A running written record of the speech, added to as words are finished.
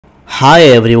Hi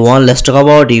everyone, let's talk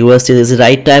about USD. This is the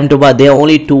right time to buy. There are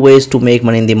only two ways to make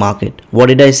money in the market. What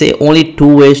did I say? Only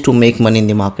two ways to make money in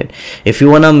the market. If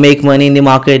you want to make money in the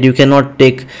market, you cannot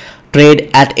take trade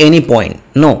at any point.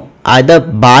 No, either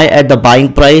buy at the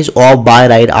buying price or buy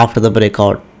right after the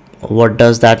breakout. What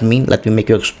does that mean? Let me make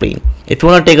you explain. If you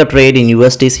want to take a trade in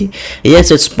USDC, yes,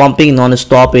 it's pumping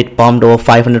non-stop. It pumped over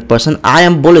 500%. I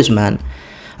am bullish, man.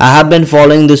 I have been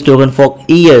following this token for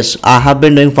years. I have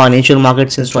been doing financial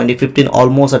markets since 2015,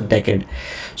 almost a decade.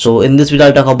 So in this video,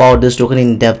 I'll talk about this token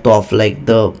in depth of like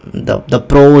the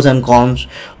pros and cons,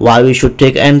 why we should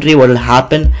take entry, what will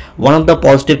happen. One of the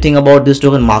positive thing about this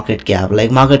token, market cap. Like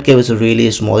market cap is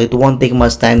really small. It won't take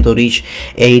much time to reach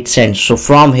 8 cents. So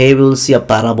from here, we will see a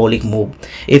parabolic move.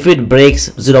 If it breaks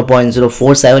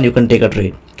 0.047, you can take a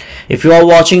trade. If you are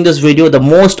watching this video, the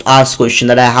most asked question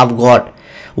that I have got,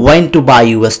 when to buy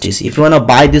USDC. If you want to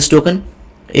buy this token,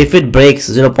 if it breaks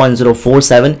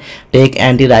 0.047, take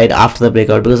entry right after the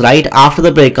breakout, because right after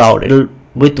the breakout, it'll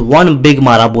with one big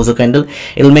Marabozo candle,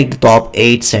 it'll make the top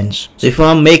 8 cents. So if you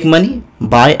want to make money,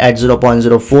 buy at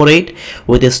 0.048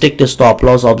 with a strict stop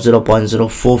loss of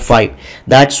 0.045.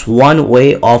 That's one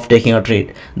way of taking a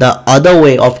trade. The other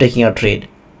way of taking a trade,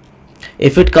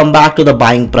 if it come back to the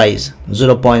buying price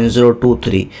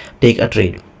 0.023, take a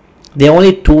trade. There are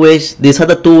only two ways. These are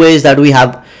the two ways that we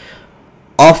have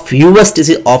of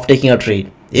USDC of taking a trade.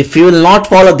 If you will not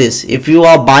follow this, if you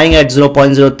are buying at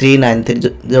 0.039,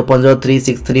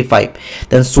 0.03635,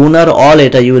 then sooner or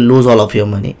later you will lose all of your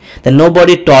money. Then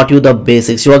nobody taught you the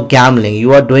basics. You are gambling.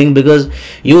 You are doing because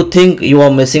you think you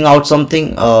are missing out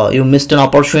something. You missed an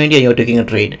opportunity and you are taking a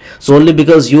trade solely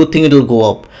because you think it will go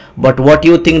up. But what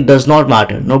you think does not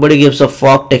matter. Nobody gives a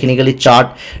fuck. Technically,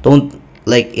 chart don't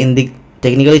like in the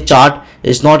technically chart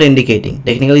is not indicating,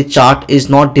 technically chart is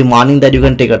not demanding that you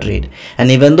can take a trade.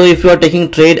 And even though if you are taking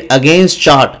trade against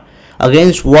chart,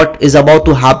 against what is about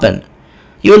to happen,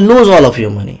 you will lose all of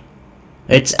your money.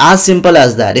 It's as simple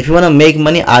as that. If you want to make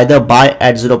money, either buy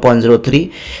at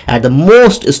 0.03 at the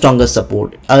most strongest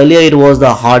support. Earlier it was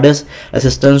the hardest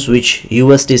resistance which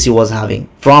USDC was having.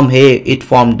 From here it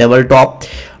formed double top,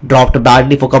 dropped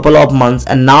badly for a couple of months,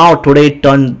 and now today it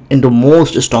turned into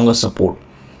most strongest support.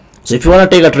 So if you want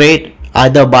to take a trade,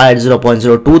 either buy at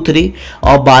 0.023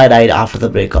 or buy right after the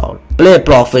breakout. Play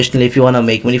professionally if you want to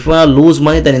make money. If you want to lose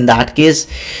money, then in that case,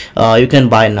 you can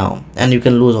buy now and you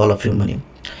can lose all of your money.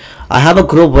 I have a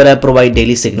group where I provide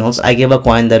daily signals. I give a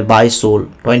coin that buy SOL,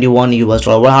 21 US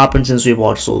dollar. What happened since we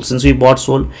bought SOL? Since we bought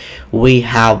SOL, we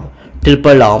have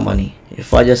tripled our money.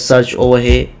 If I just search over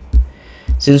here,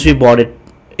 since we bought it,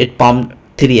 it pumped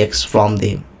 3x from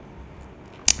there.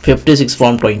 56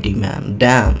 from 20, man.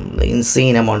 Damn, like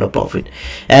insane amount of profit.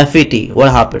 FET,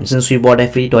 what happened since we bought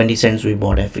FET? 20 cents we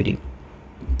bought FET.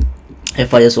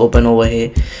 If I just open over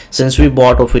here, since we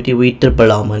bought FET, we tripled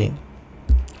our money.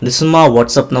 This is my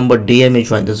WhatsApp number. DM me,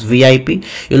 join this VIP.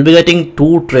 You'll be getting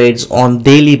 2 trades on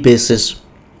daily basis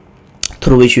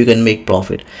through which you can make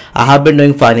profit. I have been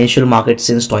doing financial markets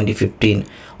since 2015,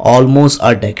 almost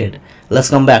a decade. Let's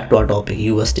come back to our topic,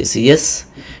 USDC. Yes,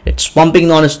 it's pumping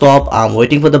non-stop. I'm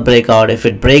waiting for the breakout. If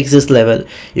it breaks this level,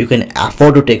 you can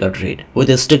afford to take a trade with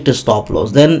a strict stop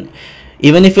loss. Then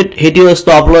even if it hit your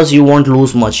stop loss, you won't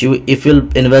lose much. If you'll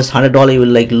invest $100, you will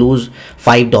like lose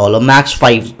 $5, max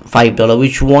 $5,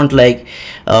 which won't like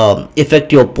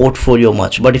affect your portfolio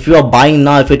much. But if you are buying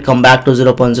now, if it come back to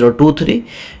 0.023,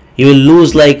 you will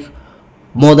lose like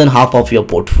more than half of your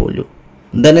portfolio.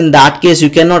 Then in that case, you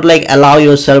cannot like allow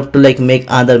yourself to like make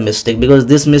another mistake, because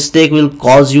this mistake will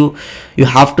cause you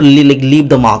have to leave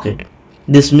the market.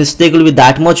 This mistake will be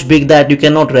that much big that you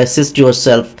cannot resist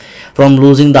yourself from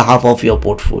losing the half of your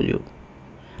portfolio,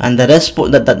 and the rest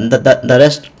the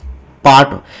rest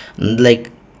part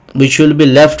like which will be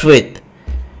left with,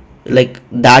 like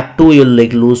that too you'll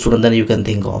like lose sooner than you can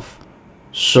think of.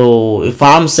 So if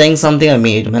I'm saying something, I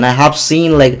mean it, man. I have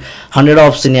seen like hundred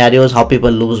of scenarios how people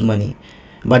lose money.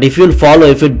 But if you'll follow,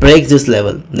 if it breaks this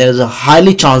level, there is a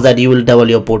highly chance that you will double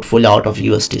your portfolio out of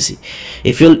USDC.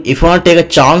 If you want to take a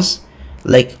chance,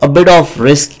 like a bit of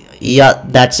risk, yeah,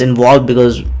 that's involved,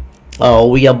 because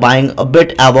we are buying a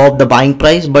bit above the buying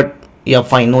price, but yeah,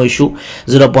 fine, no issue.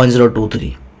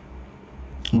 0.023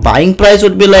 buying price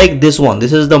would be like this one.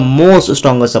 This is the most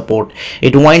stronger support.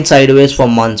 It went sideways for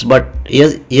months, but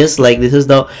yes, like this is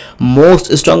the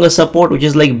most stronger support, which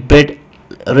is like bit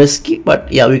risky,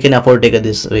 but yeah, we can afford to take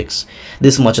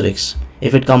this much risks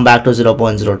if it come back to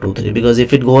 0.023, because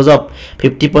if it goes up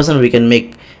 50%, we can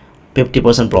make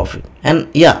 50% profit. And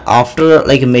yeah, after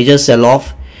like a major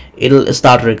sell-off, it'll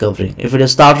start recovering. If it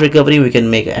start recovering, we can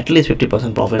make at least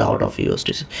 50% profit out of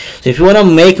USDC. So if you want to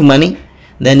make money,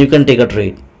 then you can take a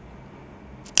trade.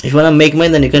 If you want to make money,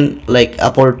 then you can like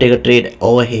afford to take a trade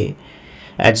over here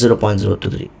at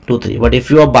 0.023. But if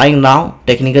you are buying now,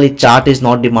 technically chart is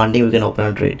not demanding we can open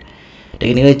a trade.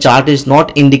 Technically chart is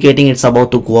not indicating it's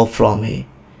about to go up from here.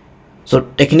 So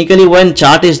technically when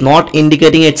chart is not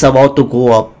indicating it's about to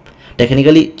go up,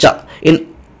 technically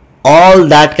in all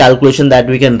that calculation that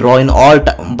we can draw in all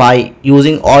by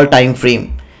using all time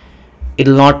frame, it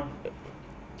will not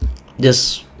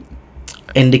just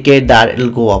indicate that it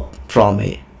will go up from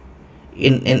here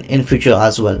in future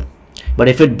as well. But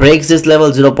if it breaks this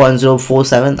level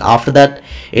 0.047, after that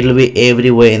it will be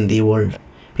everywhere in the world.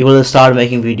 People will start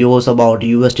making videos about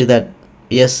USD that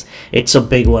yes, it's a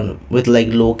big one with like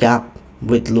low cap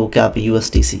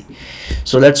USDC.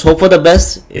 So let's hope for the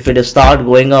best. If it start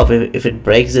going up, if it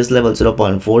breaks this level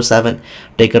 0.47,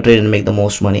 take a trade and make the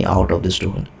most money out of this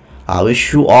token. I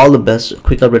wish you all the best.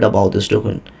 Quick update about this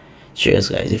token. Cheers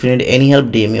guys. If you need any help,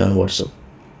 DM me on WhatsApp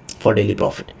for daily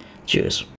profit. Cheers.